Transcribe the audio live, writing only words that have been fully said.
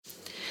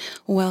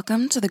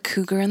Welcome to the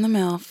Cougar and the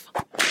MILF.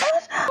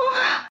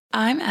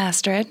 I'm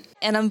Astrid.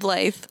 And I'm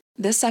Blythe.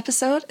 This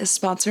episode is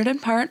sponsored in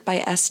part by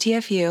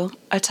STFU,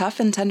 a tough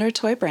and tender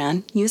toy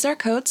brand. Use our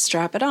code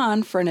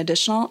STRAPITON for an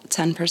additional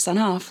 10%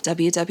 off.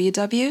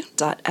 www.stfu.nyc.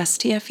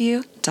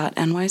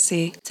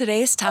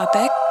 Today's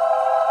topic,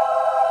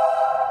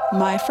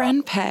 my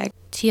friend Peg.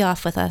 Tee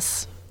off with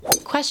us.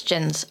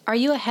 Questions. Are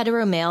you a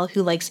hetero male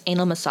who likes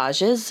anal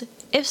massages?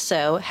 If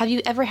so, have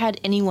you ever had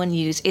anyone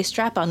use a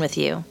strap-on with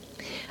you?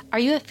 Are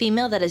you a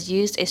female that has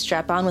used a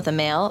strap-on with a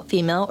male,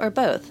 female, or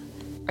both?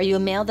 Are you a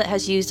male that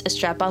has used a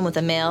strap-on with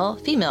a male,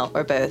 female,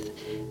 or both?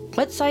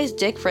 What size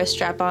dick for a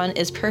strap-on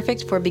is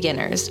perfect for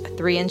beginners?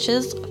 3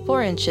 inches,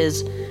 4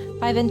 inches,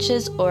 5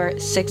 inches, or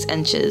 6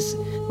 inches?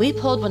 We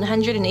polled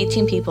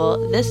 118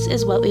 people. This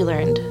is what we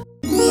learned.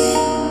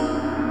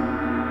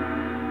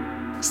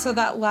 So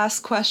that last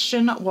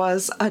question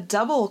was a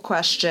double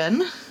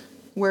question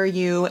where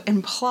you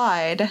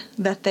implied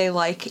that they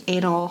like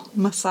anal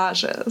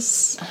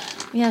massages.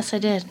 Yes, I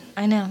did.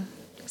 I know.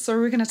 So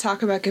are we going to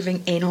talk about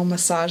giving anal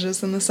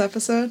massages in this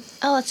episode?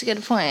 Oh, that's a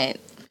good point.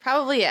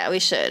 Probably, yeah, we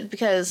should,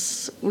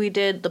 because we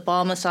did the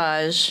ball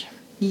massage.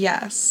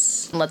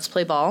 Yes. Let's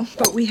play ball.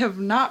 But we have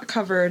not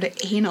covered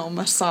anal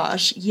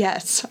massage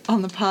yet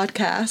on the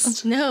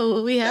podcast.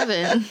 No, we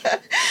haven't.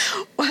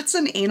 What's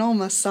an anal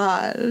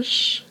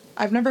massage?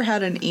 I've never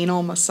had an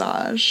anal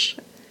massage.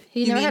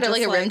 You never had a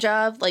rim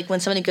job? Like when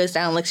somebody goes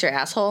down and licks your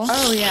asshole?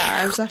 Oh,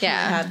 yeah. I've definitely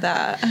had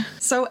that.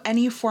 So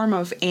any form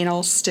of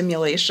anal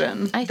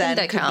stimulation I think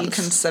that could counts. Be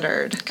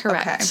considered.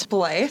 Correct. Okay.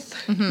 Blythe,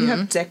 you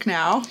have dick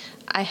now.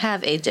 I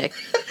have a dick.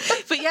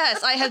 But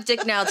yes, I have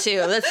dick now too.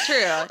 That's true.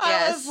 Yes.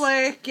 I was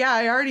like, yeah,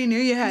 I already knew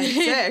you had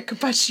dick,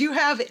 but you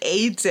have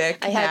a dick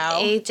now. I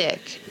have a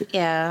dick.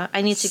 Yeah,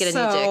 I need to get a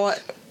new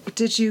dick.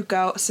 Did you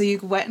go, so you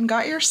went and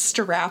got your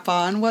strap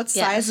on. What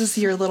size is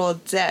your little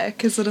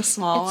dick? Is it a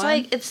small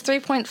one? It's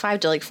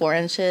 3.5 to 4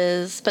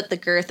 inches, but the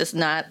girth is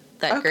not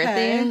that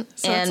girthy.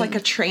 So it's like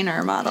a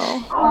trainer model.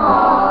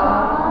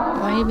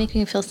 Why are you making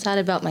me feel sad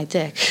about my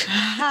dick?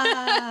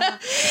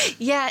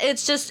 Yeah,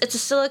 it's a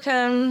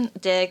silicone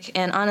dick,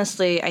 and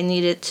honestly, I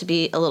need it to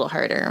be a little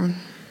harder.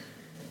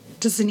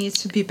 Does it need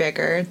to be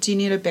bigger? Do you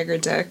need a bigger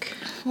dick?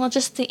 Well,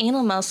 just the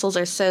anal muscles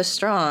are so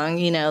strong,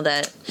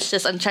 that it's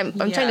just I'm trying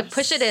to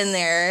push it in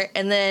there,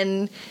 and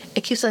then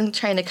it keeps on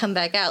trying to come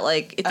back out.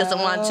 Like it doesn't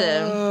want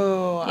to.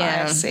 Oh,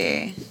 yeah. I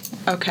see.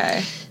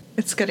 Okay,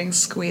 it's getting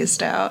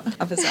squeezed out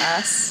of his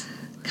ass.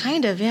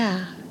 Kind of,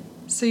 yeah.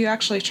 So you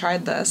actually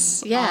tried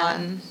this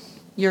on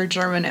your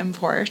German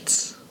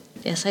imports.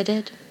 Yes, I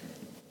did.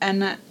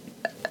 And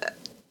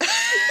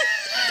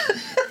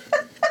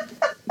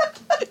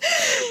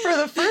for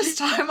the first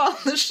time on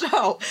the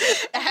show,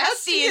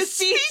 Asty is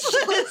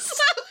speechless.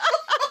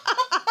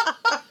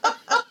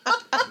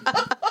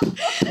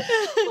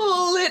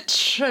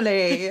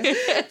 Literally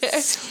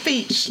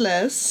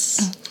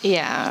speechless.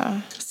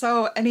 Yeah.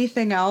 So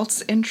anything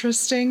else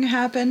interesting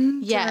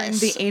happened during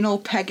the anal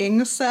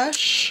pegging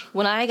sesh?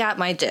 When I got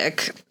my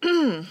dick,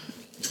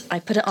 I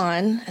put it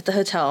on at the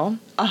hotel.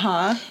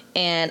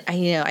 And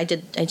I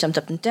jumped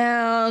up and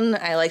down.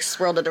 I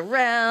swirled it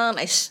around.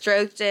 I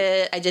stroked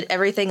it. I did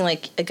everything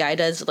like a guy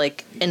does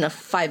in a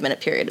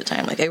 5-minute period of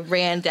time. I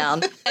ran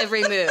down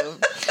every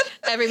move.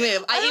 Every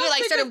move. I even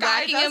started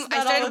whacking him.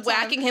 I started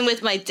whacking him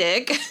with my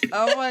dick.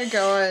 Oh my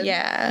god.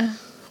 Yeah.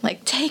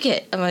 Take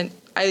it.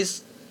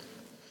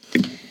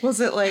 Was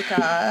it it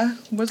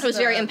was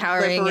very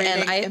empowering,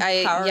 and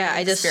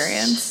I just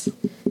experience.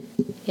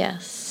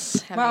 Yes.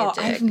 Wow,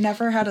 I've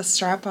never had a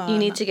strap on. You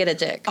need to get a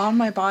dick on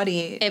my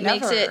body. It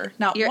makes it.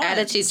 Not your once.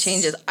 attitude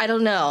changes. I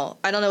don't know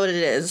what it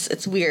is.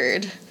 It's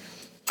weird.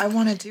 I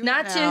want to do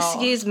not it to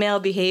excuse male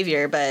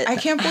behavior, but I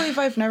can't believe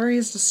I've never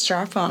used a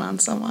strap on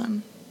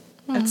someone.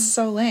 It's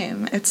so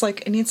lame. It's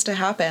it needs to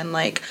happen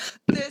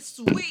this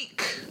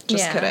week.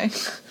 Just kidding.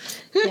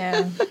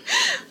 Yeah.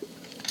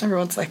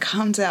 Everyone's like,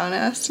 calm down,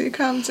 Asty,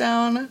 calm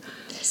down.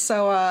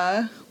 So,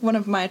 one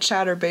of my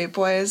chatterbait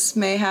boys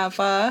may have,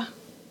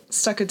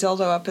 stuck a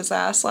dildo up his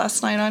ass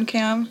last night on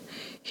cam.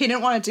 He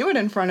didn't want to do it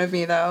in front of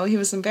me, though. He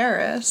was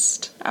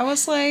embarrassed. I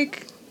was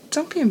like,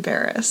 don't be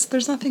embarrassed.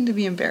 There's nothing to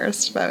be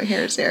embarrassed about.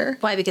 Here's here.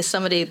 Why? Because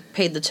somebody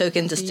paid the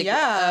token to stick it?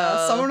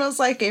 Yeah. Someone was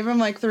gave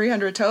him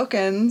 300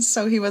 tokens.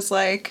 So he was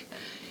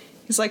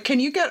he's like, can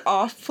you get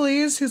off,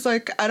 please? He's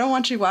like, I don't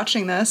want you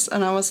watching this.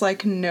 And I was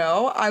like,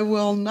 no, I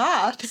will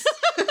not.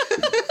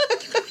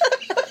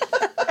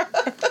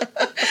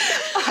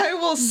 I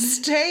will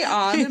stay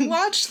on and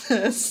watch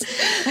this.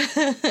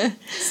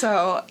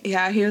 So,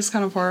 yeah, he was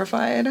kind of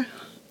horrified.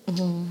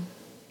 Mm-hmm.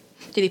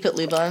 Did he put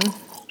lube on?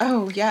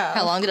 Oh, yeah.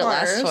 How long did it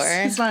last for?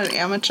 He's not an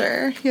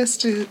amateur. He has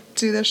to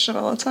do this shit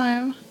all the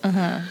time.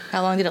 Uh-huh.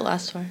 How long did it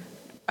last for?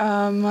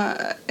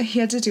 He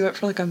had to do it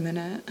for a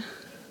minute.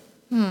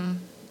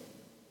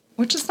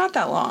 Which is not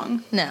that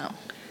long. No.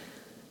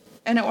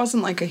 And it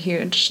wasn't a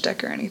huge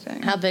dick or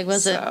anything. How big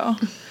was it?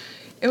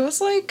 It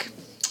was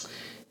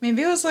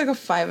maybe it was a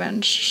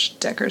 5-inch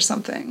dick or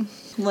something.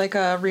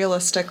 A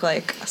realistic,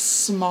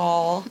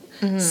 small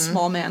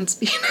man's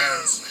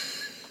penis.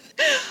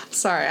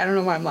 Sorry, I don't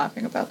know why I'm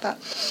laughing about that.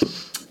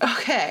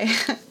 Okay.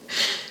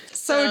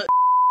 So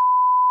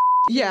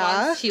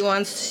yeah. He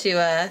wants to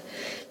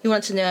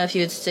know if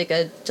you would stick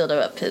a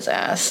dildo up his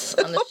ass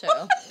on the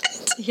show.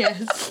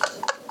 Yes.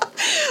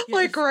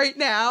 Like right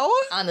now?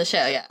 On the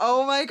show, yeah.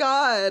 Oh my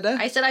god.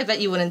 I said I bet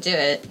you wouldn't do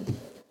it.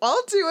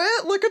 I'll do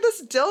it. Look at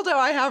this dildo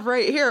I have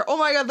right here. Oh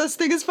my god, this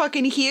thing is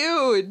fucking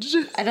huge.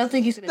 I don't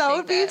think he's gonna take that. That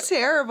would be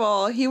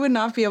terrible. He would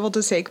not be able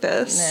to take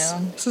this.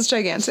 No. This is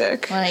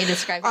gigantic. Why don't you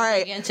describe All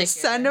right, gigantic?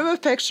 send him a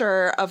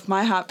picture of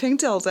my hot pink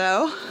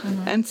dildo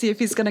and see if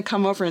he's gonna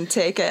come over and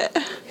take it.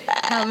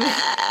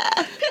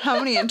 How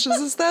many inches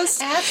is this?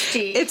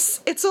 Nasty.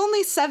 It's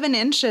only 7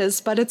 inches,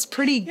 but it's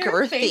pretty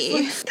girthy.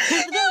 It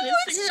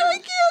looks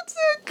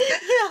gigantic.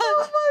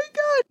 Oh my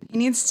god. He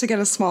needs to get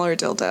a smaller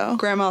dildo.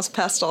 Grandma's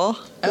pestle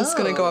is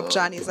gonna go up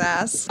Johnny's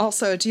ass.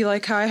 Also, do you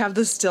like how I have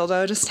this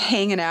dildo just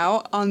hanging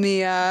out on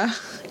the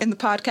in the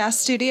podcast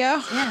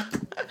studio? Yeah.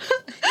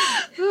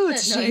 Ooh,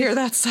 did you hear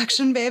that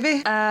suction,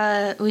 baby?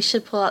 We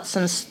should pull out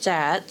some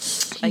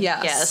stats. I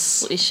Yes.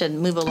 guess we should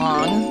move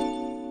along.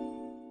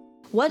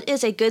 What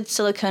is a good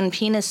silicone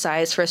penis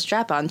size for a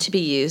strap-on to be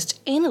used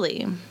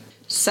anally?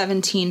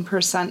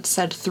 17%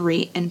 said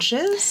 3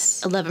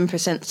 inches.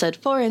 11% said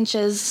 4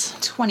 inches.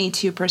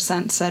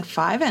 22% said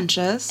 5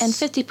 inches. And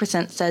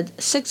 50% said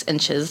 6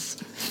 inches.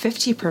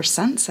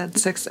 50% said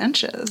 6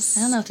 inches.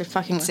 I don't know if they're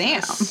fucking with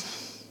Damn.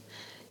 us.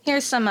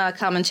 Here's some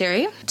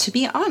commentary. To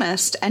be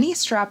honest, any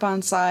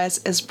strap-on size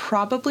is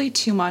probably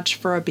too much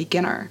for a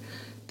beginner.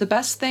 The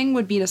best thing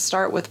would be to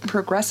start with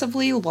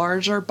progressively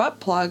larger butt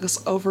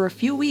plugs over a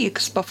few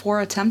weeks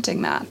before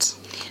attempting that.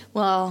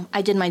 Well,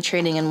 I did my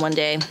training in one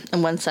day,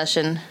 in one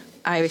session.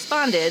 I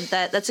responded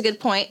that that's a good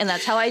point, and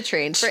that's how I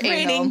trained for anal.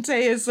 Training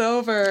day is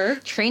over.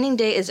 Training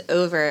day is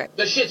over.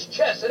 The shit's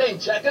chess, it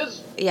ain't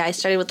checkers. Yeah, I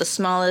started with the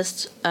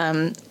smallest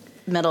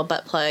metal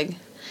butt plug,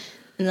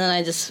 and then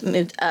I just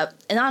moved up.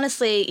 And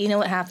honestly, you know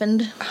what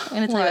happened? I'm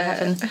going to tell you what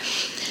happened.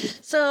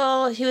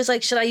 So he was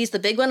like, should I use the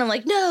big one? I'm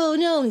like,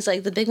 no. He's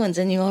like, the big one's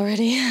in you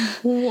already.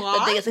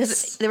 What?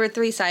 There were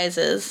 3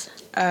 sizes.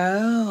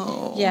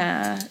 Oh.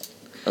 Yeah.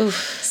 Oof.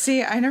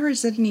 See, I never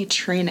did any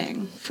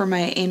training for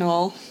my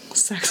anal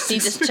sex. He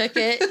just took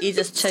it. He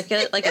just took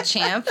it like a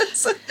champ.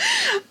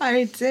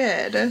 I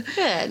did.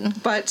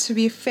 Good. But to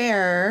be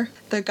fair,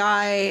 the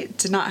guy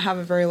did not have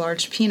a very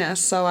large penis,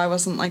 so I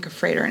wasn't like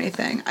afraid or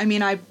anything. I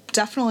mean, I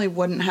definitely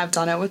wouldn't have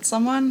done it with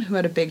someone who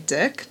had a big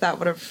dick. That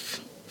would have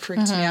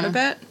freaked me out a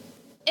bit.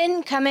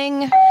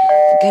 Incoming.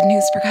 Good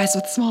news for guys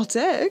with small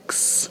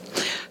dicks.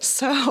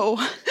 So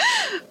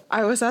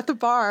I was at the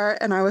bar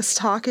and I was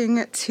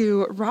talking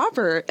to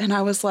Robert and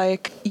I was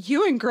like,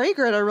 you and Grey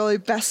Grit are really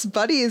best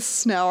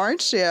buddies now,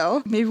 aren't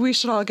you? Maybe we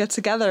should all get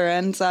together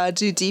and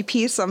do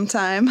DP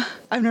sometime.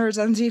 I've never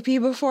done DP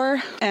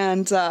before.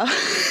 And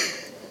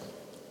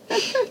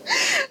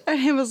and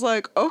he was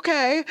like,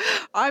 okay,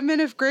 I'm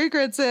in if Grey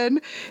Grit's in,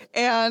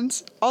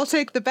 and I'll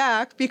take the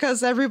back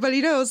because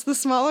everybody knows the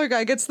smaller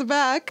guy gets the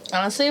back.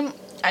 Honestly,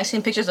 I've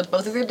seen pictures of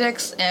both of their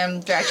dicks,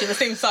 and they're actually the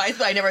same size,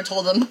 but I never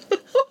told them.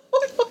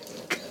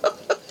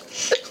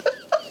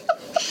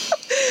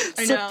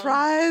 I know.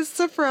 Surprise,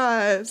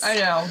 surprise. I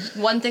know.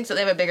 One thinks that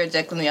they have a bigger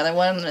dick than the other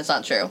one, and it's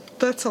not true.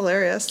 That's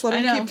hilarious. Let I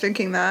him know. keep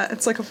thinking that.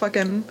 It's like a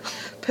fucking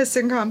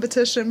pissing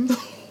competition.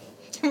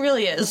 It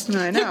really is.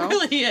 I know. It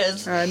really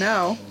is. I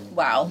know.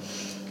 Wow.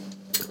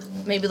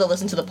 Maybe they'll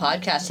listen to the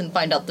podcast and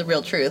find out the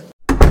real truth.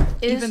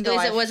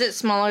 Was it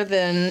smaller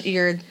than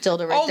your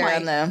dildo right there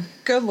on the...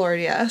 Good Lord,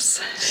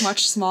 yes.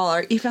 Much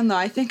smaller. Even though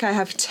I think I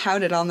have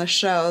touted on the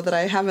show that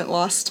I haven't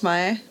lost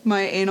my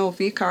anal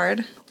V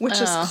card,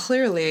 which is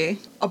clearly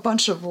a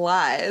bunch of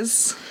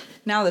lies.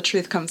 Now the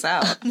truth comes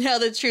out. Now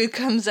the truth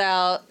comes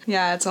out.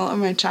 Yeah, don't let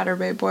my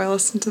chatterbait boy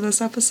listen to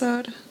this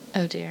episode.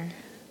 Oh, dear.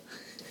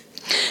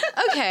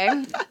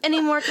 Okay.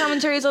 Any more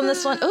commentaries on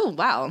this one? Oh,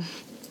 wow.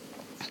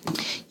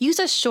 Use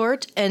a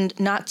short and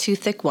not too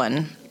thick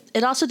one.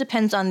 It also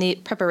depends on the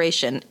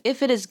preparation.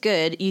 If it is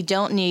good, you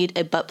don't need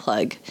a butt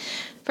plug.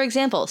 For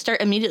example,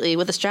 start immediately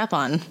with a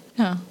strap-on.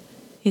 Oh.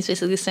 He's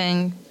basically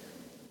saying,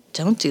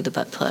 don't do the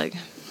butt plug.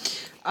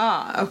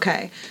 Ah,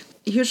 okay.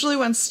 Usually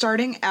when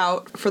starting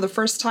out for the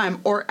first time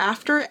or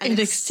after an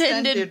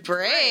extended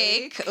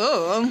break,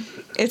 Oh.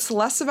 it's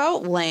less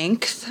about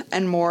length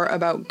and more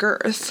about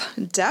girth.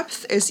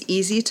 Depth is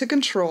easy to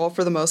control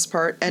for the most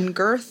part, and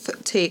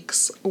girth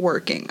takes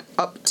working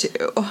up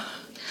to.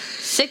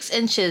 6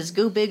 inches,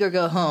 go big or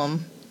go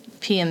home.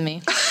 PM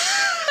me.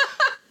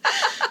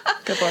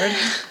 Good Lord.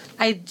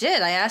 I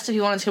did. I asked if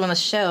he wanted to come on the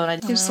show,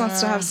 and He just wants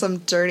to have some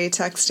dirty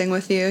texting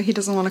with you. He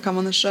doesn't want to come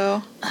on the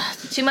show.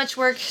 Too much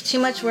work. Too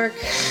much work.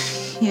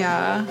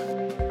 Yeah.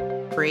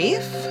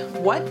 Brief.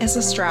 What is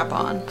a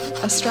strap-on?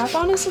 A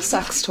strap-on is a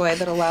sex toy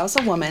that allows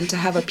a woman to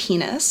have a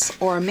penis,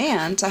 or a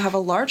man to have a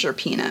larger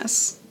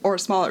penis, or a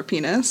smaller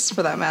penis,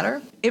 for that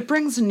matter. It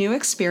brings a new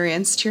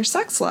experience to your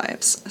sex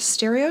lives.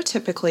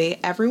 Stereotypically,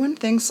 everyone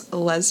thinks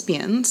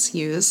lesbians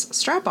use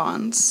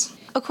strap-ons.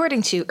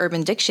 According to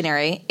Urban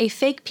Dictionary, a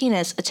fake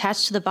penis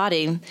attached to the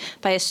body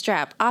by a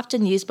strap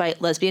often used by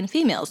lesbian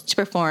females to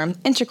perform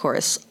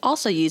intercourse,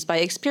 also used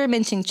by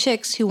experimenting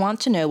chicks who want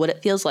to know what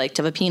it feels like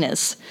to have a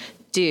penis.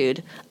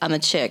 Dude, I'm a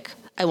chick.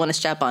 I want a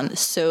strap on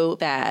so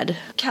bad.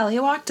 Kelly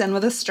walked in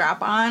with a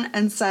strap on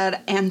and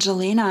said,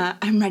 Angelina,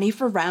 I'm ready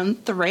for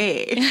round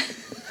 3.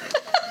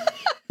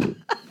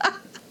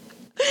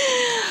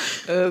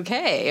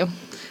 Okay.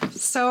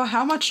 So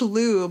how much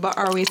lube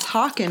are we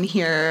talking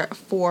here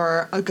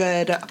for a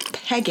good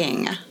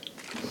pegging?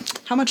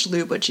 How much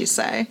lube would you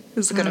say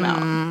is a good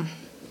amount?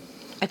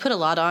 I put a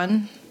lot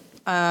on.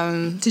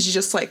 Did you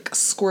just like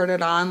squirt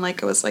it on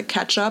like it was like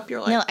ketchup?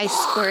 You're like, No, I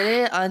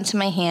squirted it onto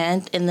my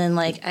hand and then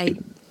like I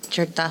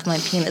jerked off my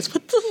penis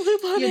with the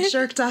lube on you it.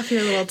 jerked off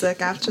your little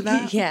dick after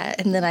that? Yeah,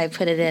 and then I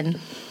put it in.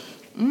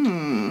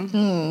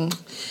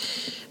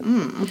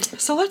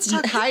 So let's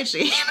talk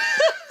hygiene.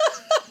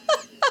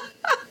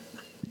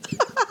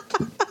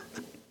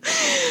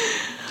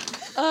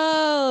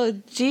 Oh,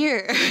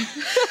 dear.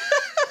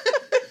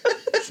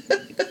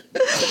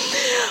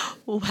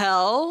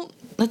 Well,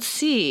 let's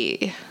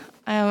see.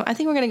 I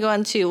think we're going to go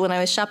on to when I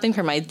was shopping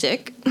for my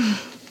dick.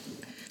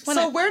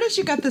 Where did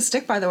you get this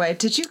dick, by the way?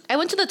 Did you? I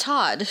went to the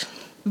Todd.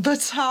 The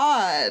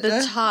Todd.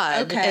 The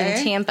Todd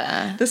in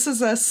Tampa. This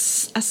is a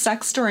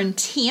sex store in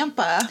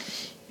Tampa.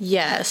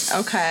 Yes.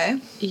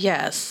 Okay.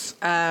 Yes.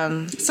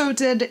 So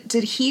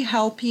did he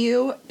help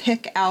you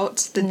pick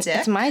out the dick?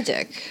 It's my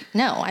dick.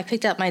 No, I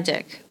picked out my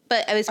dick.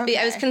 But I was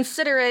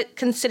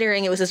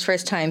considering it was his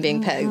first time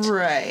being pegged.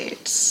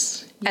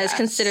 Right. As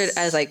considered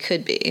as I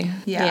could be.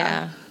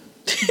 Yeah.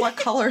 What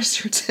color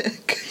is your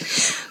dick?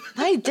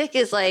 My dick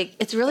is like,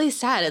 it's really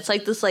sad. It's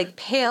like this like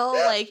pale,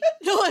 like,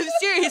 no, I'm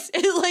serious.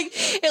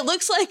 It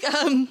looks like,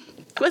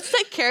 what's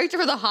that character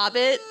for The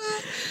Hobbit?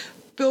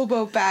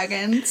 Bilbo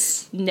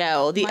Baggins.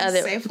 No, the My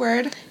other. safe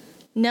word?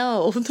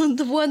 No,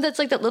 the one that's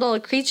like that little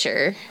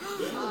creature.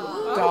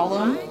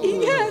 Gollum?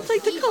 Yeah, it's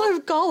like the color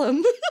of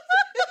Gollum.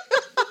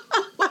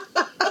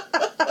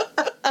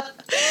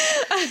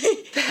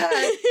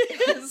 That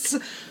is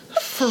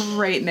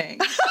frightening.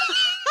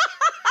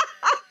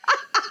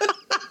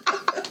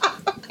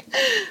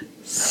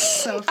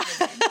 So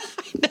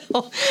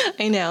frightening.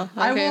 I know.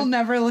 Okay. I will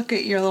never look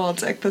at your little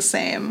dick the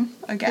same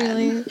again.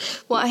 Really?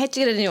 Well, I had to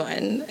get a new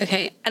one.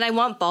 Okay. And I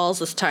want balls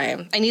this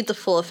time. I need the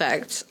full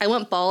effect. I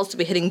want balls to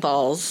be hitting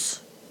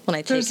balls when I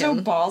take There's them.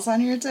 no balls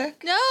on your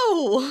dick?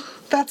 No!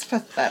 That's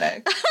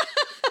pathetic.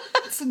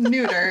 It's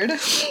neutered.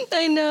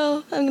 I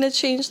know. I'm going to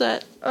change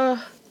that.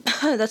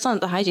 That's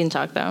not the hygiene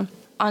talk, though.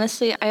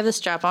 Honestly, I have the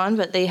strap on,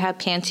 but they have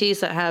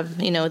panties that have,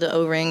 the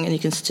O-ring and you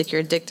can stick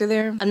your dick through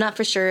there. I'm not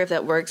for sure if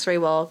that works very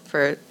well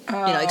for,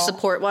 like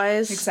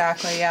support-wise.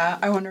 Exactly, yeah.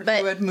 I wonder if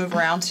it would move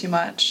around too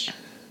much.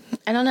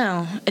 I don't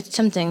know. It's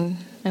tempting.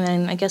 I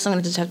mean, I guess I'm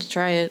going to just have to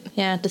try it.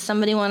 Yeah, does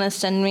somebody want to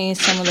send me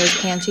some of those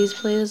panties,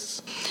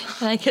 please?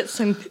 Can I get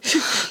some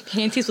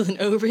panties with an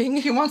O-ring?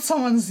 You want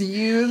someone's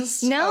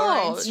used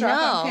No,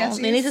 panties?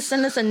 they need to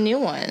send us a new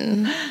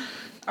one.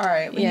 All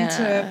right, we need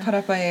to put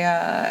up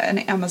an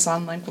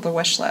Amazon link with a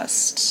wish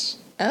list.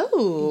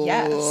 Oh.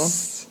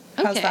 Yes.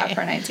 How's Okay. that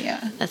for an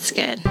idea? That's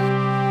good.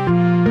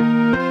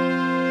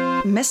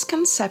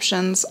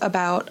 Misconceptions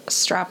about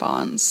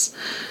strap-ons.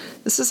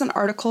 This is an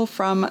article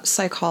from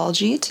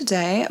Psychology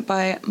Today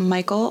by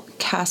Michael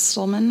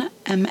Kastelman,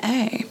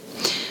 M.A.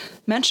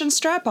 Mention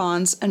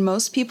strap-ons and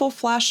most people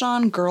flash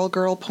on girl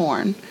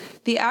porn.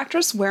 The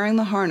actress wearing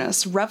the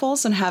harness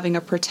revels in having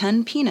a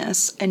pretend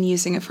penis and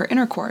using it for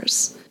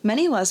intercourse.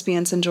 Many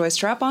lesbians enjoy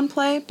strap-on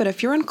play, but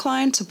if you're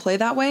inclined to play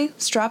that way,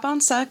 strap-on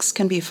sex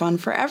can be fun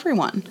for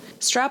everyone.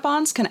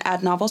 Strap-ons can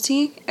add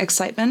novelty,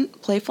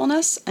 excitement,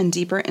 playfulness, and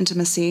deeper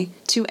intimacy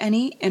to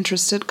any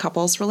interested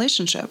couple's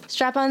relationship.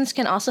 Strap-ons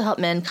can also help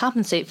men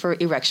compensate for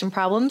erection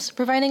problems,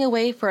 providing a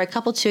way for a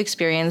couple to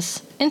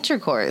experience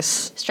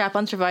intercourse.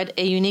 Strap-ons provide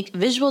a unique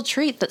visual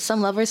treat that some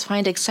lovers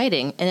find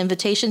exciting, an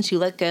invitation to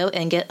let go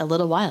and get a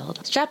little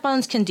wild.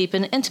 Strap-ons can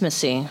deepen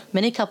intimacy.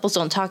 Many couples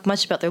don't talk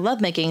much about their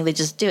lovemaking, they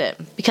just do it.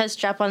 Because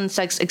strap-on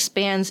sex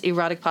expands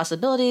erotic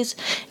possibilities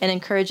and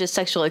encourages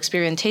sexual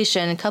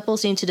experimentation,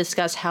 couples need to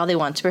discuss how they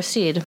want to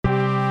proceed.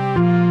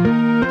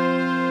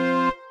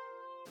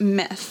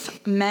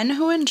 Myth. Men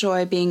who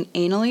enjoy being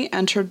anally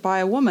entered by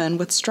a woman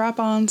with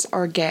strap-ons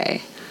are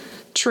gay.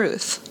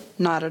 Truth.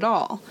 Not at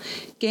all.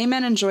 Gay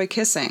men enjoy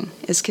kissing.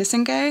 Is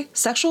kissing gay?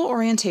 Sexual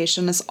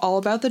orientation is all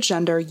about the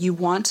gender you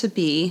want to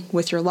be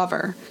with your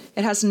lover.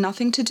 It has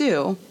nothing to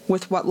do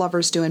with what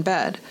lovers do in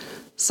bed.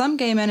 Some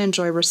gay men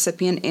enjoy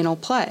recipient anal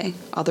play,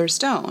 others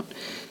don't.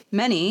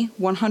 Many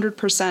 100%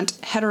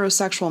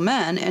 heterosexual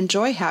men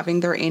enjoy having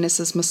their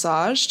anuses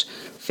massaged,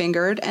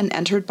 fingered, and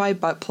entered by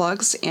butt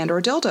plugs and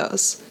or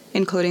dildos,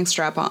 including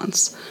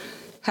strap-ons.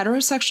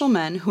 Heterosexual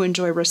men who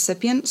enjoy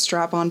recipient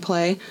strap-on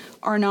play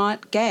are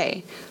not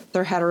gay.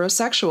 They're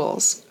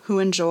heterosexuals who who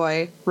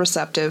enjoy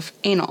receptive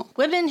anal.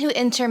 Women who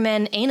enter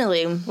men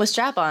anally with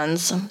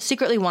strap-ons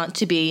secretly want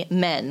to be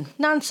men.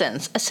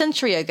 Nonsense. A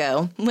century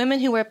ago, women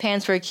who wear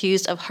pants were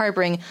accused of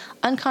harboring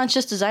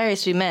unconscious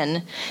desires to be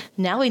men.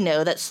 Now we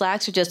know that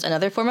slacks are just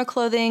another form of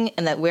clothing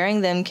and that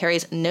wearing them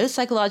carries no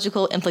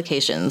psychological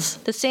implications.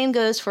 The same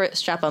goes for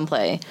strap-on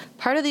play.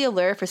 Part of the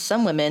allure for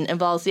some women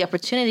involves the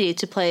opportunity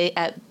to play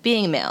at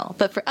being male,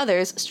 but for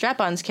others,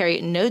 strap-ons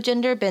carry no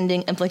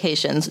gender-bending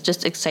implications,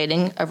 just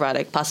exciting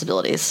erotic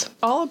possibilities.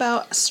 All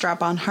about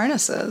strap-on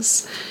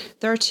harnesses.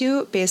 There are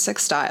two basic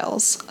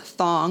styles,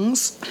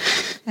 thongs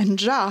and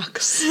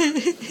jocks.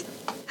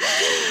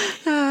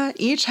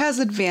 Each has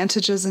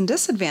advantages and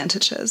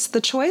disadvantages. The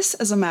choice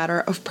is a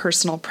matter of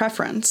personal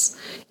preference.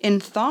 In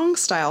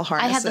thong-style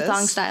harnesses... I have the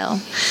thong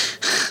style.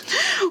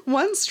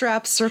 One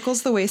strap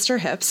circles the waist or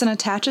hips and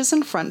attaches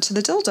in front to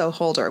the dildo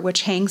holder,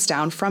 which hangs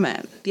down from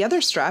it. The other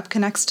strap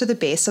connects to the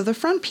base of the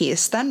front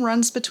piece, then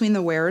runs between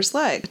the wearer's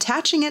legs,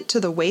 attaching it to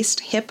the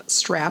waist-hip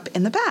strap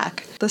in the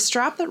back. The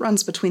strap that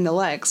runs between the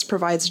legs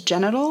provides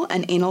genital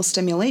and anal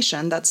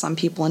stimulation that some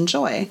people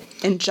enjoy.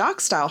 In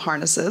jock-style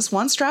harnesses,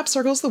 one strap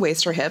circles the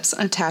waist or hips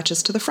and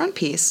attaches to the front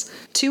piece.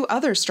 Two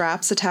other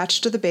straps attach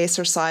to the base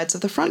or sides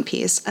of the front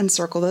piece and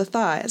circle the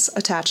thighs,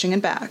 attaching in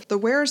back. The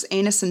wearer's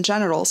anus and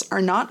genitals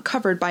are not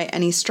covered by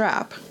any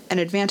strap, an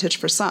advantage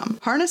for some.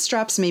 Harness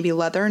straps may be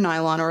leather,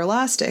 nylon, or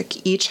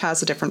elastic. Each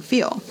has a different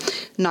feel.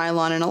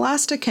 Nylon and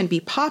elastic can be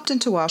popped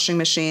into washing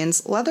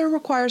machines. Leather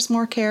requires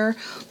more care,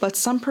 but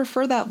some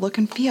prefer that look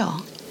and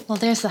feel. Well,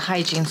 there's the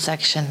hygiene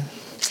section.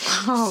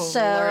 Oh,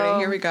 So- Lordy,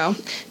 here we go.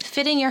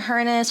 Fitting your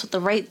harness with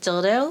the right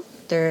dildo.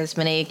 There's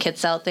many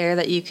kits out there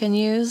that you can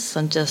use.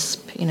 I'm just,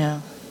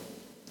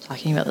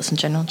 talking about this in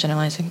general,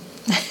 generalizing.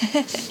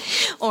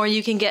 Or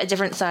you can get a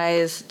different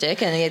size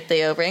dick and get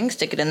the O-ring,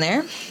 stick it in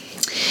there.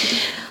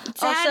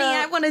 Daddy,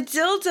 I want a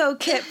dildo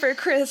kit for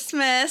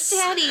Christmas.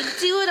 Daddy,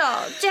 do it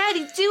all.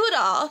 Daddy, do it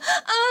all.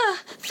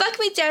 Fuck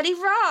me, Daddy,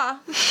 raw.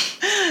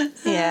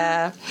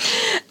 Yeah.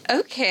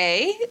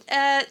 Okay.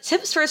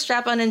 Tips for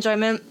strap-on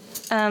enjoyment.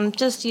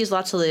 Just use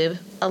lots of lube.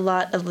 A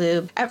lot of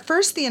lube. At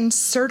first, the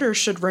inserter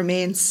should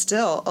remain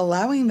still,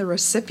 allowing the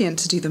recipient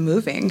to do the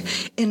moving,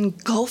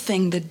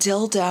 engulfing the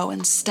dildo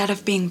instead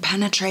of being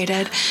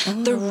penetrated.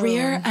 The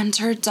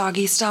rear-entered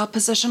doggy-style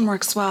position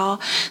works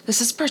well. This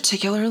is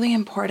particularly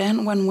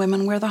important when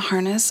women wear the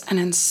harness and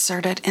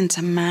insert it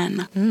into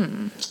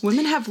men.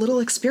 Women have little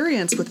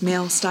experience with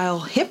male-style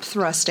hip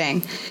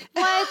thrusting.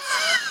 What?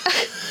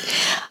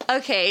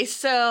 Okay,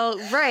 so,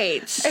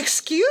 right.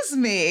 Excuse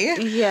me.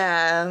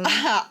 Yeah.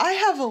 I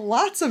have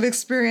lots of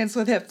experience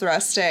with hip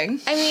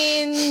thrusting. I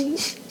mean...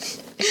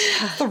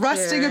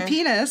 Thrusting a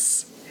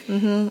penis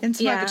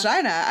into my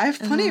vagina. I have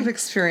plenty of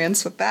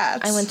experience with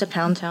that. I went to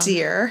Pound Town.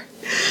 Dear.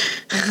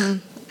 Yeah,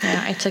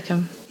 I took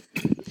him.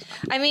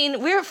 I mean,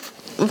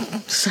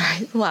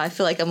 sorry. Wow, I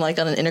feel like I'm like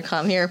on an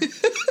intercom here.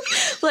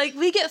 Like,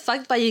 we get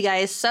fucked by you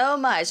guys so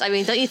much. I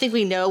mean, don't you think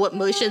we know what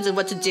motions and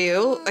what to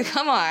do? Like,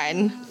 come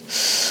on.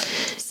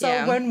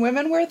 So when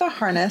women wear the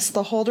harness,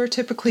 the holder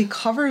typically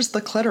covers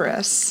the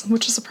clitoris,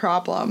 which is a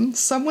problem.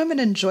 Some women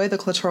enjoy the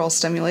clitoral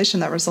stimulation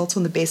that results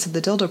when the base of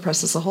the dildo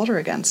presses the holder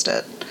against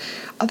it.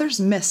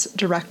 Others miss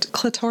direct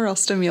clitoral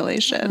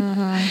stimulation.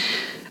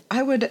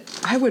 I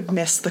would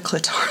miss the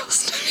clitoral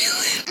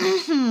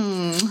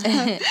stimulation.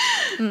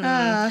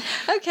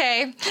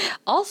 Okay.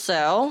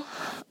 Also...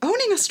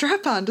 Owning a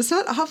strap-on does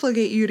not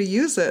obligate you to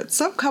use it.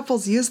 Some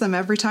couples use them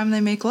every time they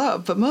make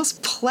love, but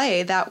most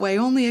play that way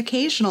only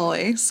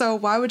occasionally. So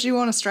why would you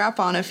own a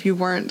strap-on if you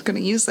weren't going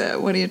to use it?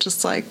 What do you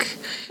just like...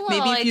 Well,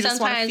 maybe like if you just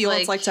want to feel what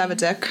it's like to have a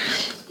dick.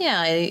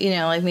 Yeah,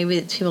 like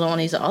maybe people don't want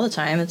to use it all the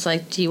time. It's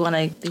like, do you want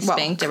to be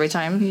spanked every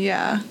time?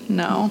 Yeah,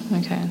 no.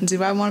 Okay.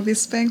 Do I want to be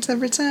spanked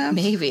every time?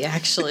 Maybe,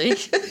 actually.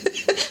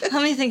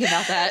 Let me think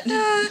about that.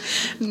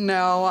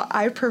 No,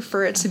 I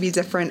prefer it to be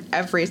different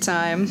every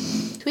time.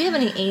 Do we have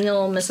any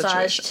anal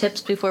massage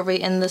tips before we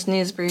end this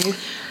news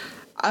brief?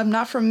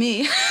 Not from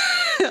me,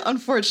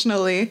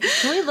 unfortunately.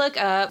 Can we look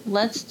up,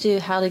 let's do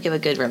how to give a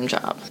good rim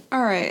job.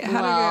 All right,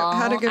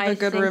 how to give a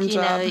good rim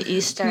job.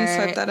 You start Can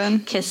you type that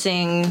in?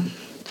 Kissing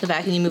the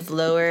back and you move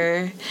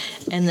lower,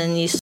 and then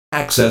you...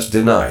 Access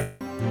denied.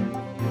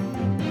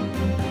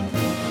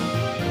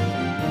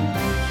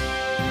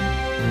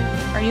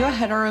 Are you a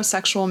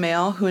heterosexual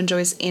male who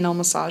enjoys anal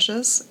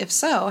massages? If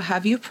so,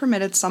 have you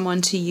permitted someone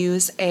to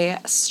use a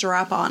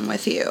strap-on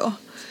with you?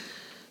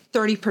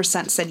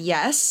 30% said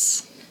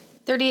yes.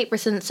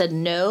 38% said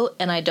no,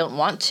 and I don't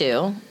want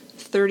to.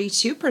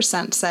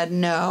 32% said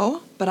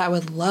no, but I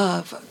would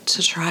love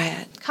to try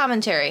it.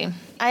 Commentary.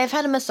 I have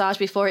had a massage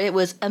before. It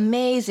was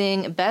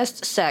amazing.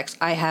 Best sex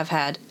I have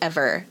had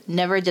ever.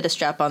 Never did a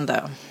strap-on,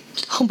 though.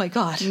 Oh my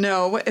god.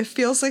 No, it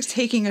feels like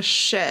taking a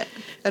shit.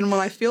 And when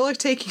I feel like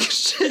taking a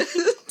shit,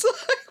 I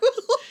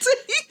will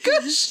take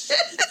a shit.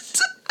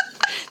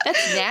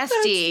 That's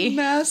nasty.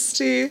 That's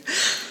nasty.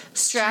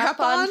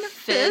 Strap-on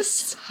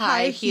fist,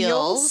 high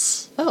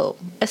heels. Oh,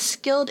 a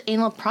skilled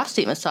anal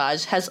prostate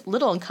massage has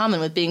little in common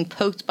with being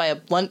poked by a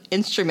blunt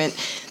instrument.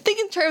 Think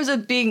in terms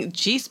of being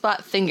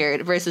G-spot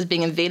fingered versus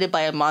being invaded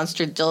by a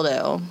monster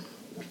dildo.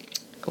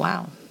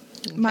 Wow.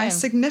 Okay. My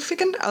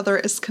significant other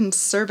is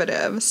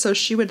conservative, so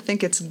she would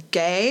think it's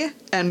gay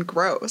and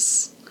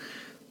gross.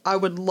 I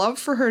would love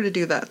for her to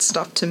do that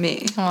stuff to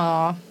me.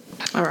 Aw.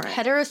 All right.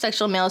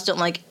 Heterosexual males don't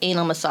like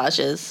anal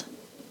massages.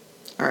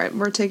 All right,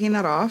 we're taking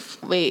that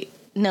off. Wait,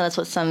 no, that's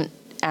what some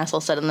asshole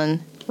said, and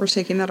then... We're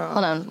taking that off.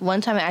 Hold on. One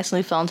time I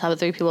accidentally fell on top of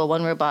 3 people,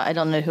 1 robot. I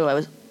don't know who I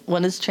was.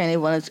 One is tranny,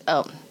 one is...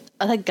 Oh,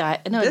 that guy.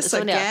 No, This it's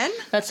somebody again?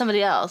 else. That's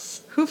somebody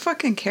else. Who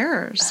fucking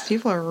cares?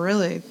 People are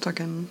really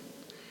fucking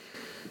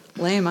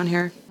lame on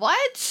here.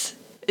 What?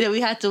 Yeah,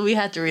 we had to read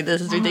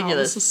this. It's Wow,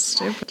 ridiculous. this is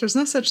stupid. There's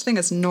no such thing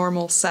as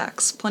normal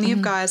sex. Plenty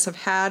of guys have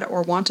had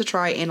or want to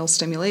try anal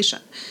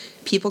stimulation.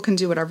 People can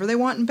do whatever they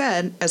want in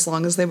bed as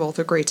long as they both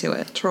agree to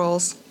it.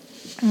 Trolls.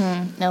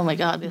 Oh my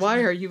god.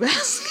 Why are you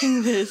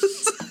asking this?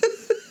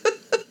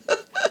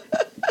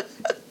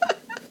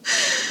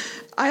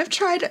 I have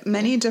tried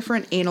many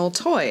different anal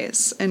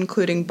toys,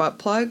 including butt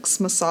plugs,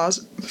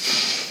 massagers,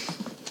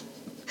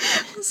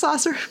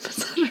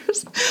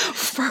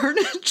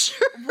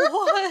 furniture.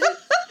 What?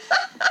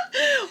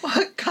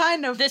 What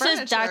kind of This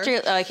furniture? is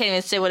Dr. Oh, I can't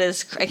even say what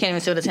his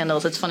handle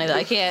is. It's funny that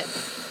I can't.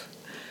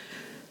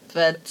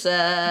 But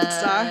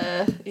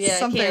yeah,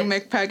 Something we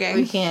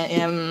McPegging.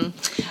 can't.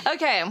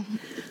 Okay.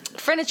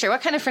 Furniture.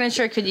 What kind of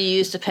furniture could you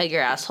use to peg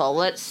your asshole?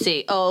 Let's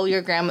see. Oh,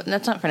 your grandma.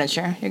 That's not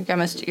furniture.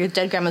 Your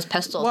dead grandma's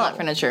pestle is not Whoa.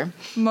 furniture.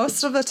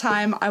 Most of the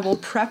time, I will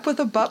prep with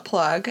a butt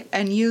plug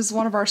and use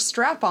one of our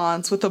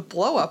strap-ons with a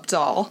blow-up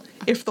doll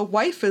if the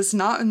wife is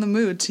not in the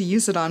mood to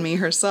use it on me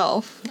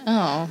herself.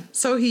 Oh.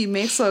 So he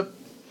makes a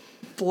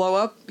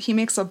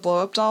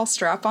blow-up doll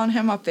strap on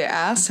him up the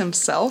ass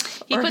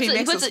himself, or he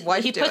makes his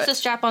wife do it. He puts the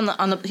strap on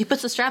he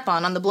puts the strap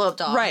on the blow up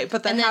doll. Right,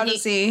 but then and how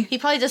does he? He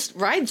probably just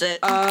rides it.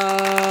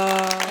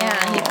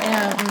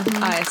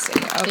 I see.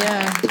 Okay,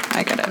 Yeah.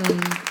 I get it.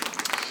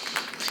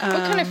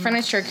 What kind of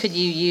furniture could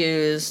you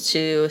use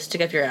to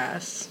stick up your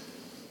ass?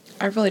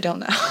 I really don't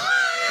know.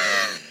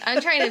 I'm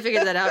trying to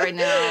figure that out right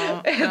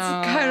now. It's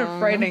kind of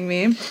frightening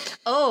me.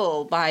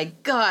 Oh my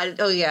god.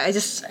 Oh yeah.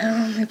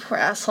 My poor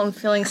asshole. I'm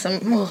feeling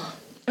some.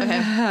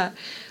 Okay.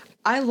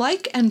 I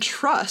like and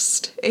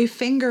trust a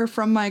finger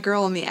from my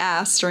girl in the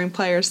ass during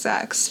player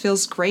sex.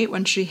 Feels great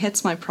when she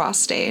hits my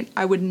prostate.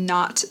 I would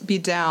not be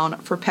down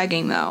for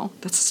pegging, though.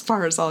 That's as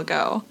far as I'll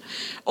go.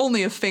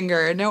 Only a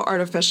finger, no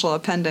artificial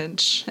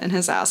appendage in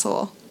his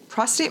asshole.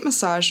 Prostate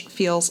massage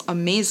feels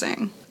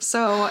amazing.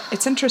 So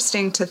it's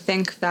interesting to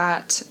think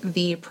that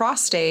the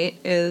prostate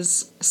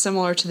is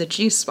similar to the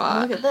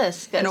G-spot. Look at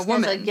this. In a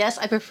woman. Like, yes,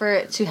 I prefer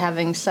it to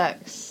having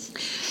sex.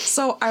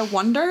 So I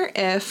wonder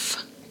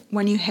if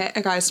when you hit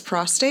a guy's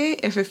prostate,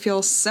 if it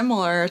feels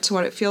similar to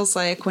what it feels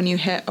like when you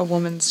hit a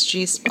woman's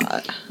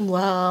G-spot.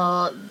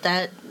 Well,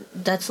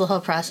 that's the whole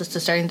process to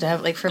starting to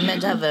have, like, for men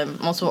to have a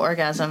multiple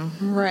orgasm.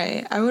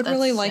 Right. I would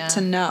really like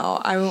to yeah.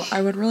 know.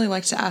 I would really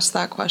like to ask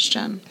that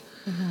question.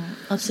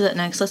 Let's do that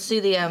next. Let's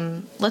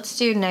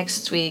do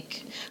next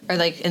week, or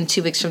like in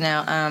 2 weeks from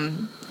now,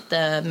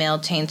 the male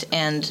taint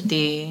and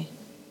the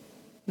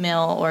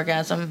male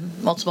orgasm,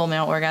 multiple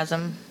male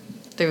orgasm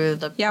through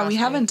the Yeah,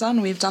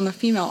 prostate. we've done the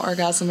female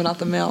orgasm but not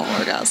the male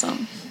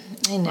orgasm.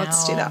 I know.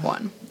 Let's do that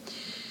one.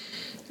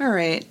 All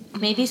right.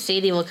 Maybe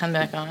Sadie will come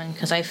back on,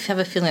 because I have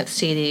a feeling that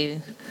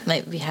Sadie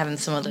might be having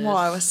some of those. Well,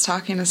 I was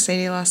talking to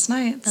Sadie last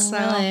night, so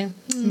really?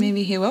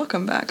 maybe he will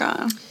come back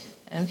on.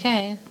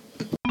 Okay.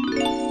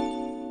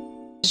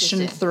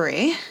 Question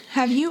 3.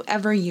 Have you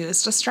ever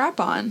used a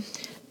strap-on?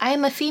 I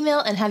am a female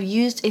and have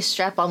used a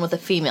strap-on with a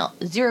female.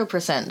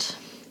 0%.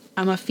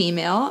 I'm a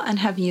female and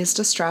have used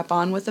a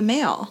strap-on with a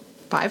male.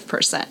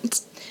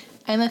 5%.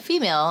 I am a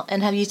female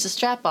and have used a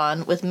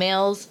strap-on with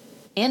males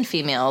and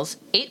females.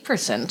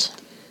 8%.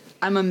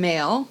 I'm a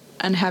male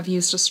and have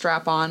used a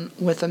strap-on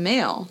with a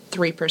male.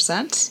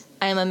 3%.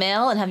 I am a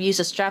male and have used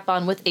a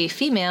strap-on with a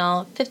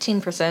female.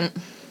 15%.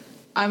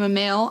 I'm a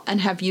male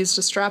and have used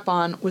a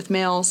strap-on with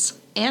males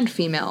and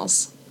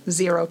females.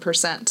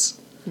 0%.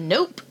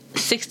 Nope.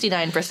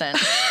 69%.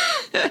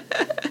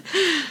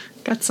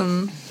 Got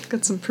some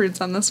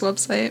prudes on this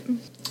website.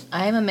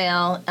 I am a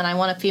male and I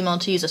want a female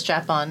to use a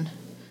strap-on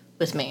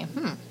with me.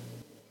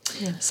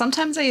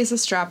 Sometimes I use a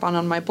strap-on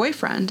on my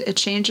boyfriend. It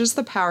changes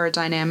the power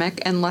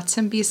dynamic and lets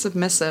him be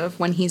submissive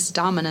when he's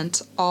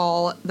dominant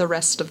all the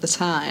rest of the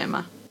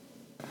time.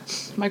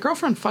 My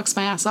girlfriend fucks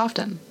my ass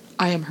often.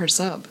 I am her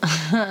sub.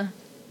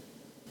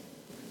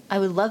 I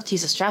would love to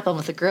use a strap-on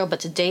with a girl, but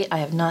to date I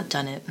have not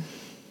done it.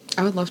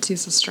 I would love to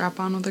use a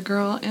strap-on with a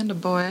girl and a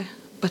boy,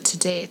 but to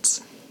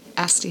date,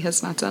 Asti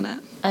has not done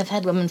it. I've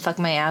had women fuck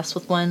my ass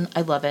with one.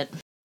 I love it.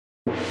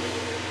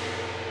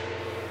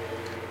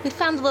 We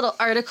found a little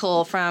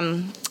article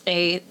from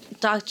a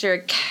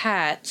Dr.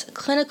 Kat,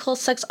 clinical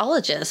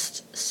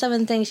sexologist.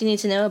 7 things you need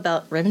to know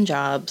about rim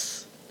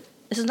jobs.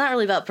 This is not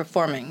really about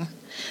performing.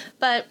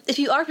 But if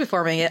you are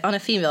performing it on a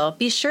female,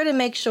 be sure to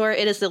make sure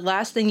it is the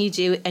last thing you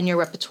do in your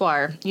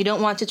repertoire. You don't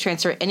want to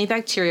transfer any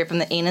bacteria from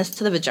the anus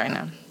to the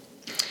vagina.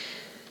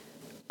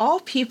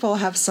 All people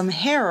have some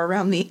hair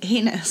around the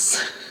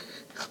anus.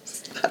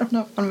 I don't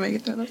know if I'm going to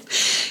make it through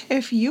this.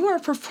 If you are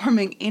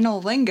performing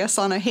analingus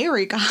on a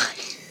hairy guy,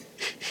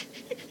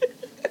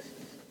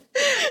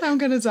 I'm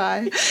going to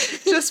die.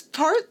 Just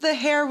part the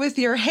hair with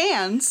your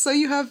hands so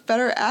you have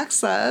better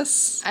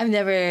access. I've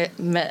never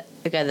met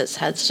a guy that's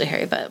had such a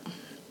hairy butt.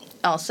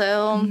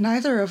 Also,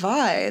 Neither have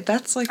I.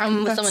 That's like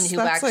I'm with someone who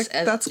waxes.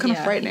 That's kind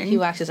of frightening. He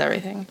waxes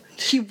everything.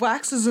 He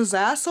waxes his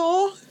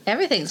asshole?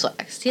 Everything's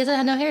waxed. He hasn't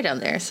had no hair down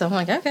there, so I'm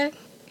like, okay.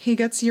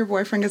 Your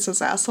boyfriend gets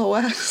his asshole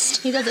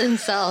waxed? He does it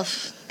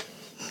himself.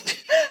 How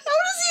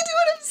does he do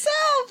it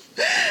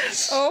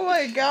himself? Oh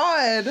my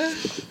god.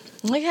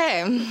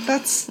 Okay.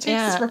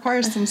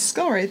 Requires some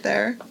skill right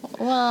there.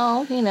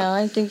 Well,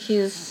 I think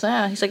he's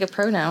like a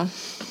pro now.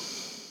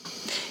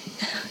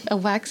 A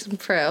waxing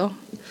pro.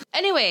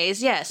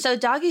 Anyways, so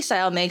doggy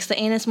style makes the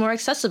anus more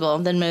accessible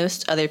than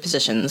most other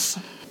positions.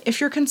 If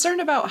you're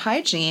concerned about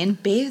hygiene,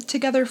 bathe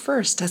together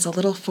first as a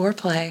little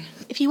foreplay.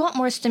 If you want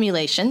more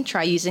stimulation,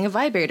 try using a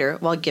vibrator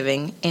while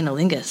giving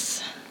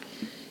analingus.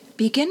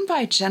 Begin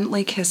by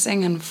gently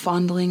kissing and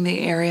fondling the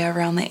area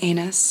around the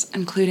anus,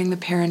 including the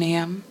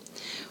perineum.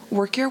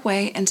 Work your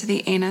way into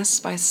the anus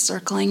by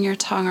circling your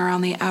tongue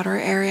around the outer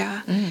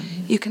area.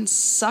 You can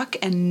suck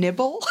and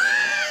nibble.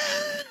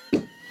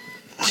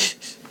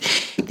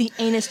 The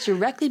anus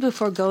directly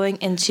before going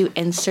into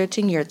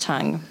inserting your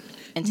tongue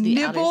into the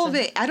nibble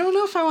outer I don't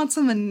know if I want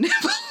someone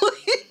nibbling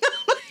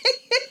on my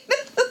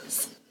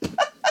anus.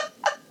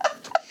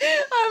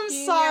 I'm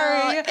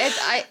sorry.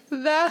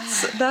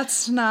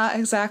 That's not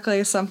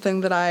exactly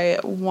something that I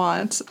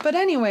want. But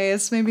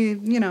anyways, maybe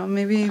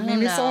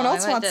someone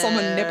else wants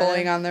someone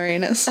nibbling on their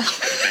anus.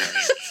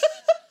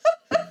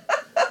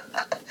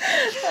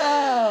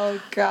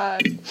 Oh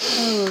God.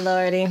 Oh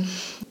Lordy.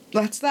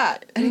 That's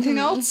that. Anything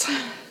else?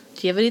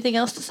 Do you have anything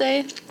else to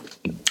say?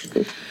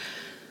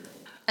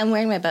 I'm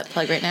wearing my butt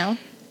plug right now.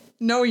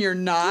 No, you're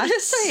not.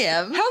 Yes, I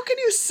am. How can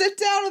you sit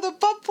down with a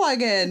butt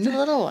plug in? It's a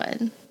little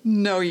one.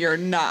 No, you're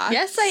not.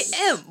 Yes, I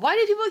am. Why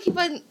do people keep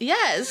on...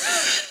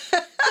 Yes.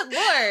 Good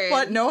Lord.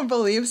 What, no one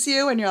believes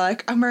you? And you're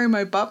like, I'm wearing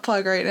my butt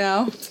plug right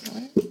now.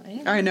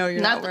 I know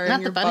you're not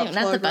wearing your butt plug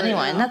Not the bunny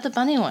one. Not the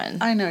bunny one.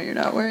 I know you're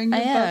not wearing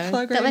your butt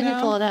plug right now. That made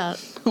me pull it out.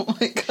 Oh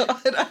my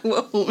God, I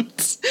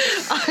won't.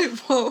 I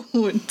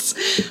won't.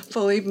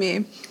 Believe me.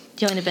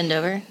 Do you want me to bend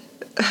over?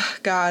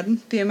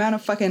 God, the amount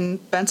of fucking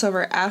bent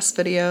over ass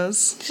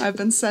videos I've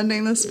been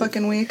sending this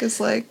fucking week is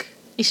like...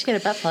 You should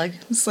get a butt plug.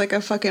 It's like a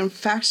fucking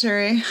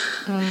factory.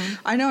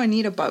 I know I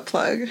need a butt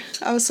plug.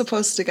 I was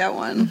supposed to get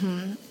one.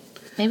 Mm-hmm.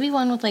 Maybe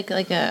one with like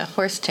a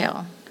horse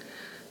tail.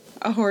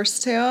 A horse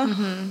tail?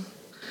 Mm-hmm.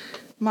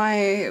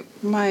 My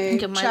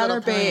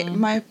chatterbait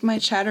my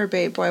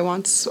chatterbait boy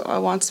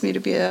wants me to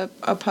be a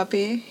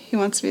puppy. He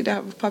wants me to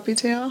have a puppy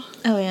tail.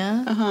 Oh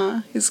yeah?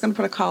 Uh-huh. He's gonna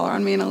put a collar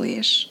on me and a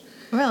leash.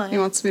 Really? He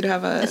wants me to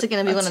have a... Is it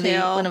gonna be one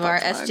of our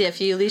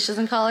STFU leashes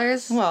and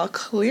collars? Well,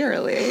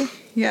 clearly,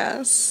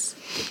 yes.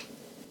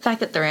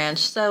 Back at the ranch.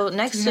 So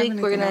next week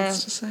we're gonna...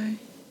 else to say?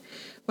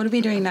 What are we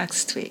doing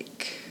next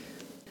week?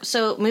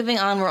 So moving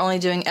on, we're only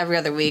doing every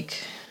other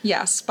week.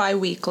 Yes,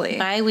 bi-weekly.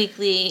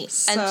 Bi-weekly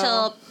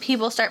until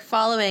people start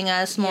following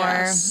us more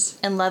and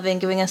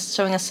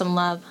showing us some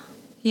love.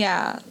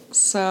 Yeah,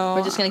 so...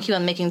 We're just going to keep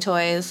on making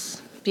toys,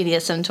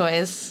 BDSM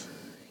toys.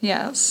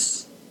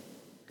 Yes.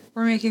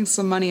 We're making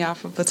some money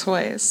off of the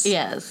toys.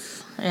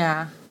 Yes,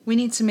 yeah. We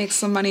need to make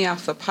some money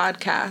off the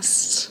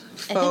podcast,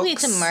 folks. I think we need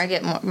to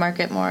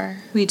market more.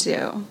 We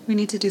do. We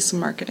need to do some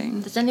marketing.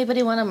 Does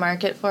anybody want to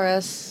market for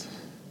us?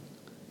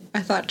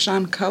 I thought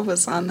John Coe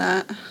was on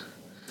that.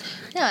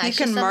 No, he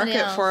can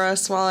market for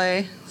us while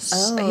I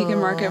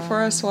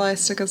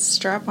stick a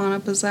strap on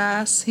up his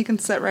ass. He can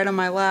sit right on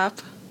my lap.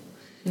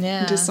 Yeah.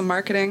 And do some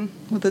marketing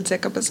with a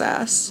dick up his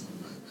ass.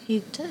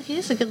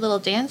 He's a good little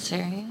dancer.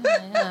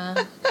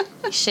 Yeah.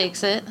 He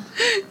shakes it.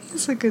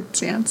 He's a good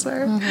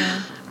dancer.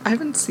 Mm-hmm. I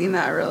haven't seen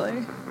that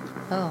really.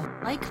 Oh.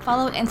 Like,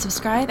 follow, and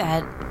subscribe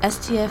at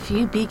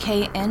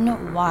STFUBKNY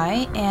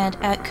and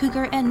at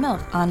Cougar and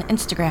MILF on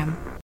Instagram.